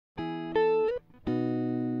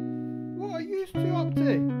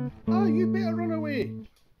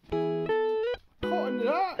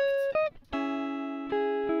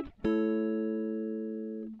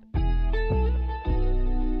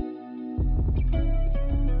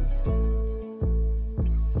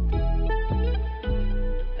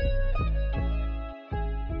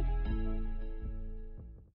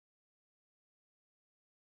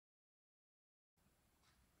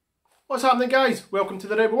What's happening, guys? Welcome to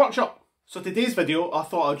the Rebel Workshop. So today's video, I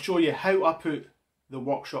thought I'd show you how I put the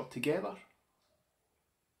workshop together,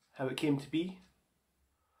 how it came to be.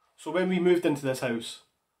 So when we moved into this house,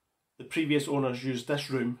 the previous owners used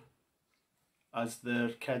this room as their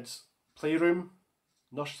kids' playroom,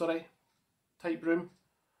 nursery type room,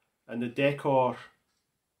 and the decor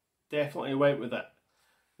definitely went with it.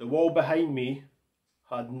 The wall behind me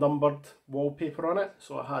had numbered wallpaper on it,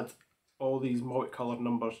 so it had all these multicoloured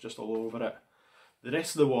numbers just all over it. The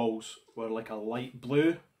rest of the walls were like a light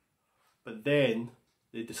blue, but then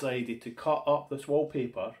they decided to cut up this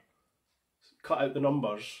wallpaper, cut out the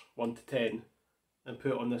numbers 1 to 10 and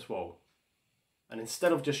put it on this wall. And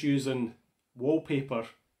instead of just using wallpaper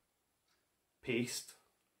paste,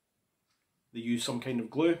 they used some kind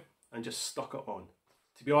of glue and just stuck it on.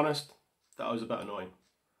 To be honest, that was a bit annoying.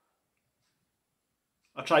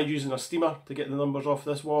 I tried using a steamer to get the numbers off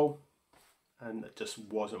this wall, and it just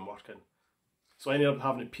wasn't working. So I ended up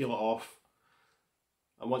having to peel it off.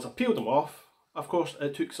 And once I peeled them off, of course,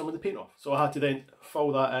 it took some of the paint off. So I had to then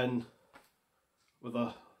fill that in with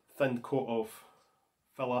a thin coat of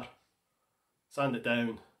filler, sand it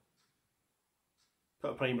down,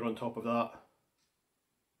 put a primer on top of that,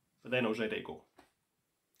 but then I was ready to go.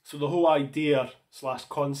 So the whole idea slash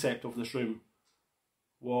concept of this room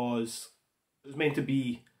was, it was meant to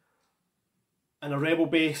be in a rebel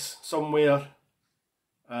base somewhere,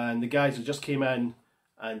 and the guys had just came in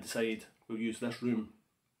and decided we'll use this room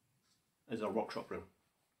as our workshop room.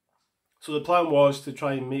 So the plan was to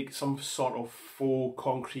try and make some sort of faux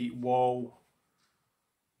concrete wall,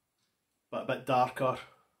 but a bit darker.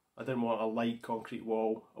 I didn't want a light concrete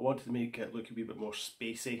wall. I wanted to make it look a wee bit more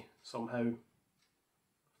spacey somehow,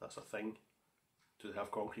 if that's a thing. Do they have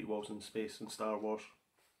concrete walls in space in Star Wars?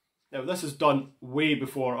 Now this is done way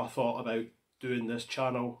before I thought about doing this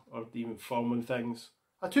channel or even filming things.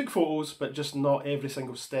 I took photos, but just not every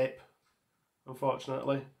single step,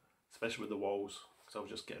 unfortunately, especially with the walls, because I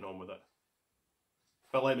was just getting on with it.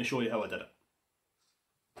 But let me show you how I did it.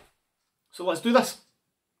 So let's do this.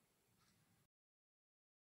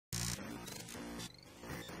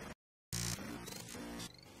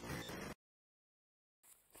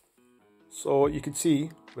 So you can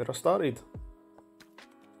see where I started.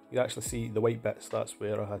 You can actually see the white bits, that's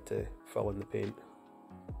where I had to fill in the paint,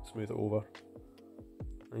 smooth it over.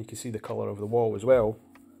 And you can see the colour of the wall as well.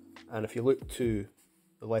 And if you look to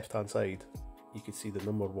the left hand side, you can see the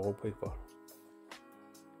numbered wallpaper.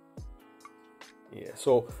 Yeah,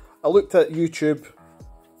 so I looked at YouTube,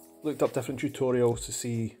 looked up different tutorials to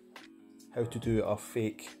see how to do a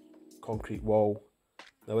fake concrete wall.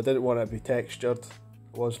 Now I didn't want it to be textured.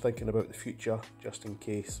 I was thinking about the future, just in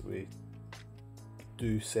case we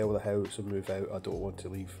do sell the house and move out. I don't want to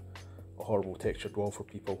leave a horrible textured wall for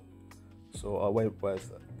people, so I went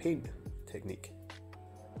with a paint technique.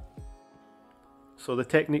 So the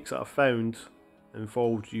techniques that I found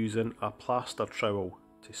involved using a plaster trowel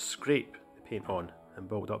to scrape the paint on and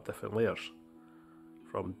build up different layers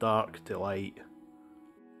from dark to light.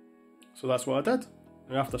 So that's what I did,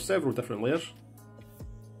 and after several different layers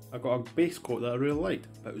I got a base coat that I really liked,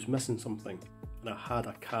 but it was missing something, and I had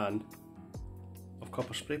a can of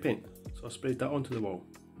copper spray paint, so I sprayed that onto the wall.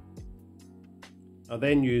 I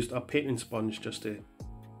then used a painting sponge just to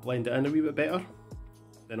blend it in a wee bit better.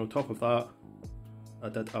 Then on top of that, I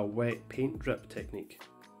did a wet paint drip technique,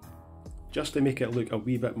 just to make it look a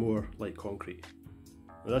wee bit more like concrete.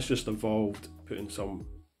 Now this just involved putting some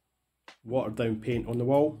watered down paint on the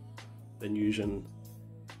wall, then using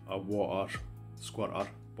a water squirter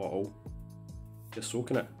bottle, just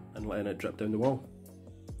soaking it and letting it drip down the wall.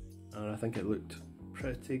 And I think it looked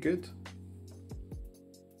pretty good.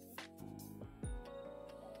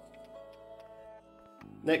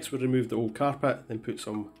 Next we removed the old carpet, then put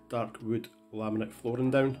some dark wood laminate flooring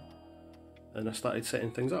down, and I started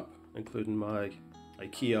setting things up, including my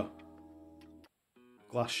IKEA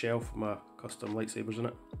glass shelf with my custom lightsabers in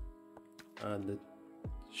it, and the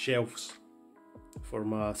shelves for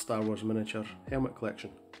my Star Wars miniature helmet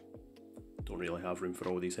collection. Don't really have room for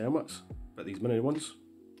all these helmets, but these mini ones,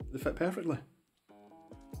 they fit perfectly.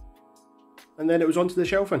 And then it was onto the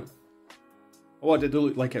shelving. I wanted it to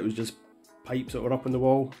look like it was just pipes that were up on the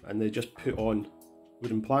wall, and they just put on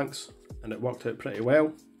wooden planks, and it worked out pretty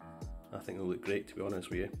well. I think they look great, to be honest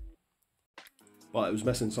with you. But it was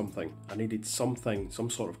missing something. I needed something, some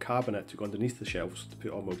sort of cabinet to go underneath the shelves to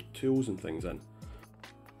put all my tools and things in.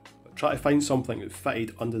 But trying to find something that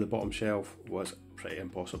fitted under the bottom shelf was pretty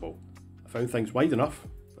impossible. I found things wide enough,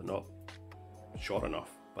 but not short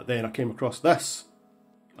enough. But then I came across this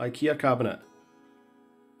IKEA cabinet,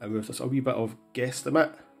 and with just a wee bit of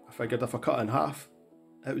guesstimate, I figured if I cut it in half,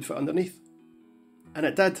 it would fit underneath. And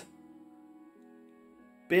it did.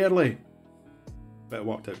 Barely. But it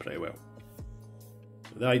worked out pretty well.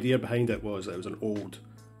 The idea behind it was that it was an old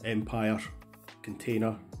Empire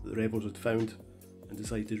container that the rebels had found and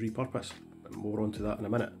decided to repurpose. But more onto that in a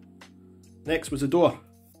minute. Next was the door.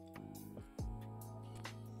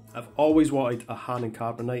 I've always wanted a Han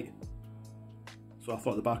carbonite, so I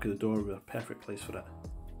thought the back of the door would be a perfect place for it.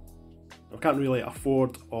 I can't really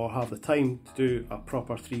afford or have the time to do a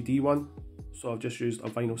proper 3D one, so I've just used a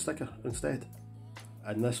vinyl sticker instead.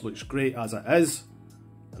 And this looks great as it is,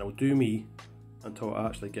 and it'll do me until I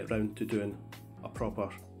actually get round to doing a proper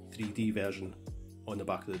 3D version on the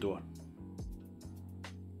back of the door.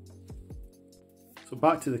 So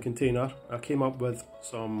back to the container, I came up with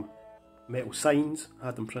some metal signs, I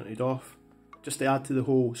had them printed off, just to add to the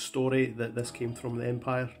whole story that this came from the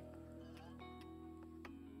Empire.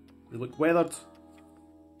 They look weathered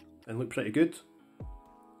and look pretty good.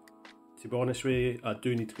 To be honest with you, I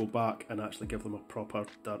do need to go back and actually give them a proper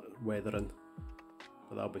dirt weathering,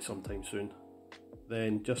 but that'll be sometime soon.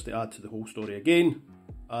 Then, just to add to the whole story again,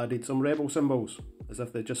 I added some rebel symbols, as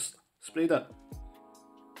if they just sprayed it.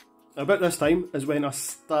 About this time is when I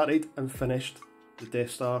started and finished the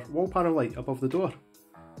Death Star wall panel light above the door.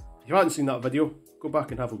 If you haven't seen that video, go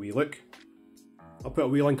back and have a wee look. I'll put a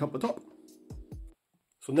wee link up the top.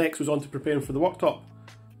 So next was on to preparing for the worktop.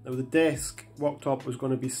 Now the desk worktop was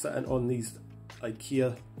going to be sitting on these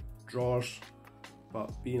IKEA drawers,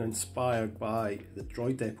 but being inspired by the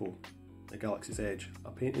droid depot, the Galaxy's Edge, I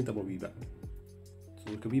painted them a wee bit so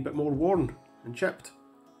they look a wee bit more worn and chipped.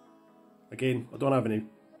 Again, I don't have any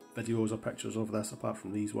videos or pictures of this apart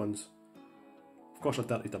from these ones. Of course I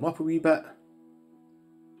dirtied them up a wee bit,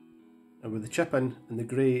 and with the chipping and the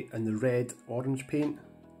grey and the red orange paint,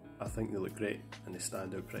 I think they look great and they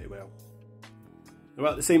stand out pretty well. Now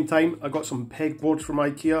at the same time, I got some pegboards from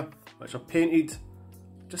IKEA which I painted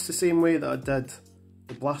just the same way that I did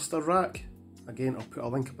the blaster rack. Again, I'll put a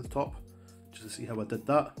link up at the top just to see how I did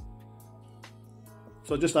that.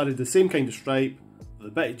 So I just added the same kind of stripe with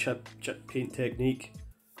a bit of chip paint technique,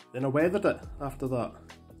 then I weathered it after that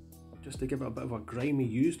just to give it a bit of a grimy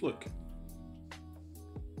used look.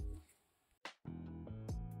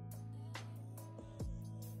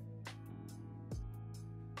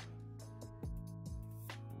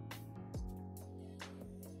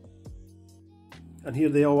 And here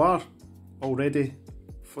they all are, all ready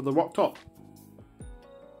for the worktop.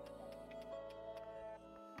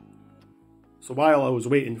 So while I was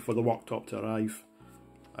waiting for the worktop to arrive,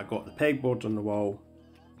 I got the pegboards on the wall,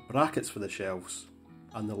 brackets for the shelves,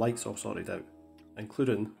 and the lights all sorted out,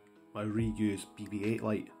 including my reused BB-8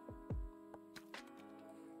 light.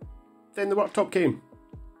 Then the worktop came.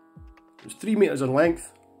 It was 3 metres in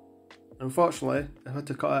length. Unfortunately, I had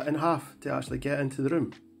to cut it in half to actually get into the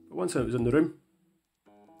room. But once it was in the room,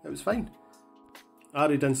 it was fine. I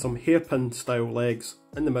added in some hairpin style legs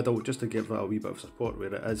in the middle just to give it a wee bit of support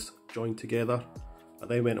where it is joined together. I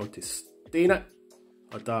then went on to stain it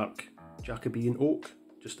a dark Jacobean oak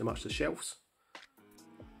just to match the shelves.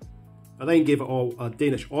 I then gave it all a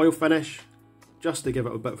Danish oil finish just to give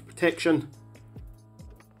it a bit of protection.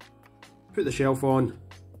 Put the shelf on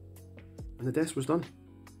and the desk was done.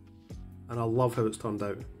 And I love how it's turned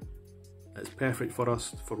out. It's perfect for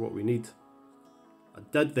us for what we need. I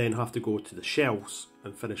did then have to go to the shelves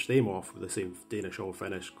and finish them off with the same Danish oil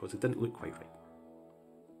finish because it didn't look quite right.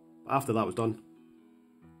 But after that was done,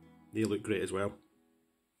 they look great as well.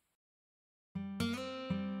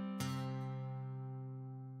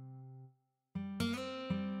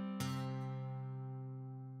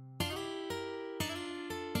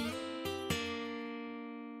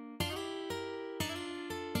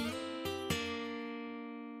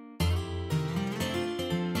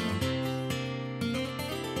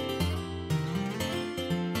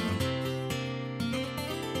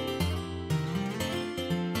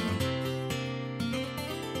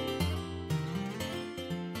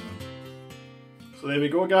 So there we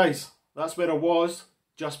go guys, that's where I was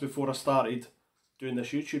just before I started doing this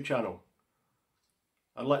YouTube channel.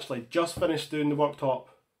 I literally just finished doing the worktop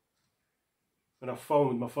when I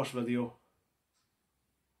filmed my first video.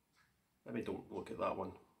 Maybe don't look at that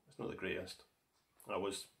one, it's not the greatest. I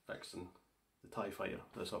was fixing the TIE Fighter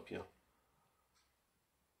that's up here.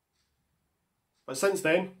 But since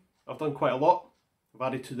then, I've done quite a lot. I've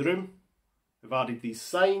added to the room, we've added these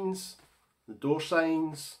signs, the door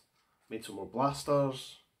signs, made some more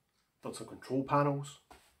blasters, done some control panels.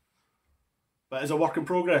 But it's a work in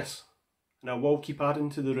progress, and I will keep adding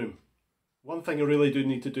to the room. One thing I really do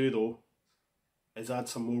need to do though, is add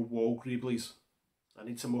some more wall greeblies. I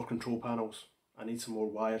need some more control panels. I need some more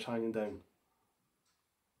wires hanging down.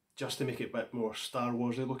 just to make it a bit more Star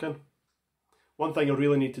Warsy looking. One thing I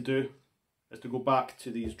really need to do is to go back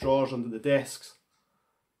to these drawers under the desks.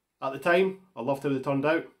 At the time, I loved how they turned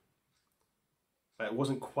out, but it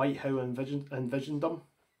wasn't quite how I envisioned them.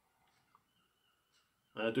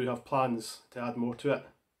 And I do have plans to add more to it.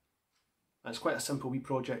 And it's quite a simple wee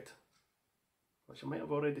project, which I might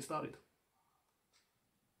have already started.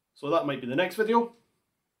 So that might be the next video,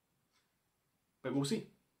 but we'll see.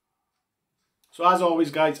 So as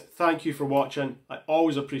always guys, thank you for watching. I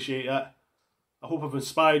always appreciate it. I hope I've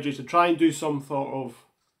inspired you to try and do some sort of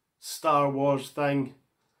Star Wars thing,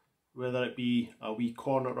 whether it be a wee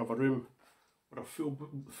corner of a room or a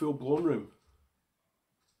full-blown room.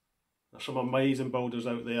 There's some amazing builders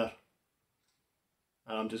out there,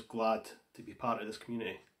 and I'm just glad to be part of this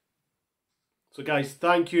community. So guys,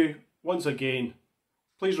 thank you once again.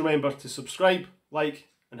 Please remember to subscribe, like,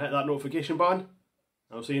 and hit that notification button. And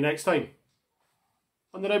I'll see you next time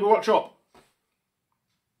on the Rebel Workshop.